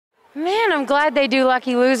Man, I'm glad they do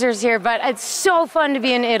Lucky Losers here, but it's so fun to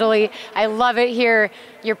be in Italy. I love it here.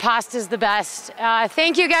 Your pasta's the best.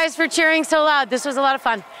 Thank you guys for cheering so loud. This was a lot of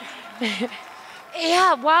fun.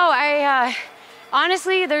 Yeah, wow.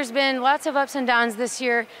 Honestly, there's been lots of ups and downs this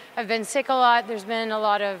year. I've been sick a lot. There's been a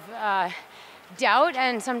lot of doubt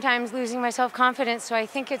and sometimes losing my self-confidence. So I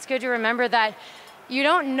think it's good to remember that you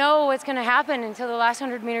don't know what's going to happen until the last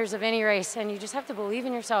 100 meters of any race, and you just have to believe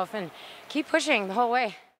in yourself and keep pushing the whole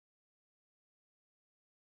way.